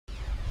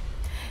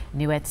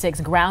New at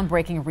 6,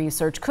 groundbreaking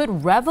research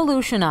could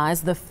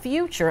revolutionize the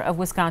future of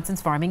Wisconsin's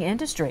farming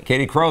industry.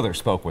 Katie Crowther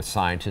spoke with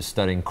scientists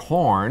studying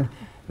corn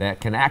that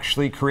can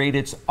actually create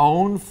its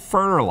own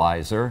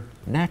fertilizer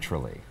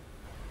naturally.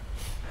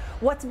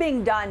 What's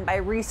being done by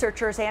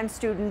researchers and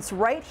students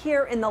right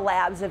here in the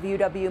labs of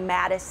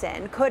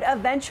UW-Madison could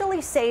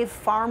eventually save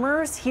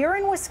farmers here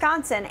in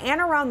Wisconsin and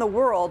around the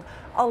world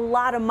a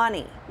lot of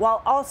money,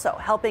 while also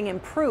helping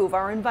improve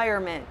our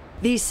environment.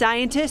 These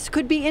scientists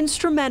could be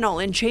instrumental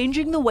in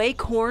changing the way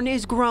corn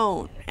is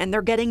grown, and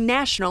they're getting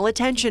national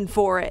attention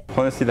for it.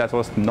 Honestly, that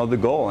was not the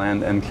goal,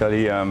 and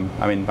clearly,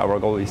 our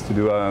goal is to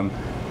do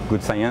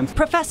good science.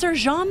 Professor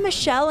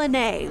Jean-Michel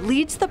Anet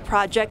leads the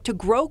project to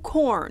grow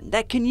corn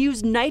that can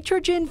use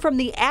nitrogen from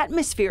the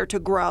atmosphere to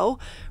grow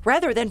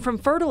rather than from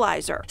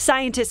fertilizer.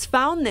 Scientists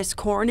found this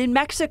corn in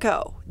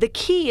Mexico. The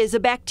key is a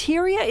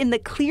bacteria in the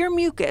clear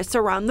mucus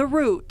around the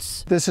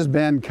roots. This has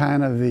been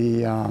kind of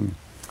the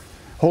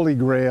holy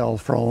grail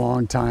for a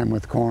long time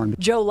with corn.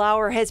 Joe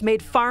Lauer has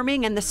made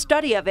farming and the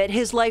study of it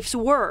his life's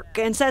work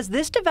and says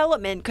this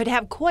development could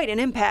have quite an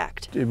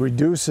impact. It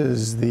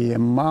reduces the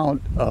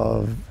amount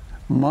of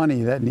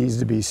money that needs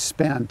to be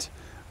spent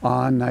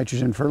on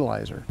nitrogen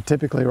fertilizer.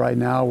 Typically right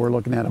now we're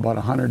looking at about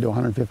 $100 to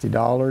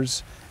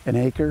 $150 an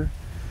acre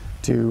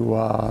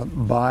to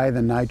buy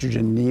the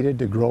nitrogen needed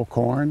to grow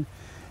corn,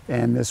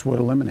 and this would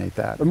eliminate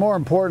that. But more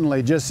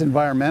importantly, just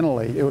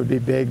environmentally, it would be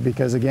big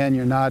because, again,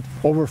 you're not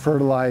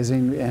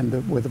over-fertilizing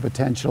and with the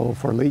potential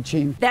for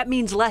leaching. That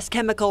means less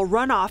chemical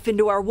runoff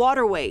into our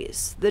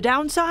waterways. The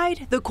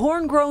downside? The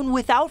corn grown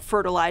without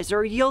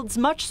fertilizer yields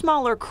much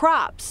smaller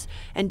crops,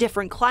 and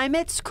different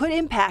climates could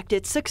impact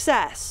its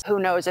success. Who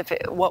knows if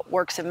what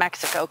works in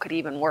Mexico could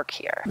even work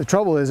here. The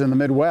trouble is in the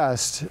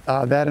Midwest,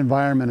 that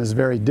environment is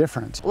very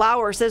different.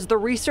 Lauer says the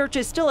research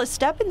is still a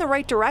step in the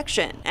right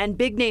direction, and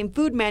big-name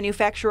food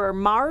manufacturer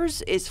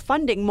Mars is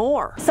funding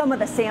more. Some of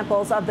the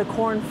samples of the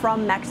corn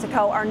from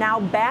Mexico are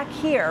now back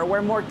here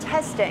where more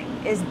testing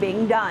is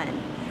being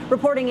done.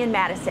 Reporting in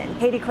Madison,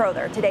 Katie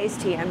Crowther, today's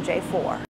TMJ4.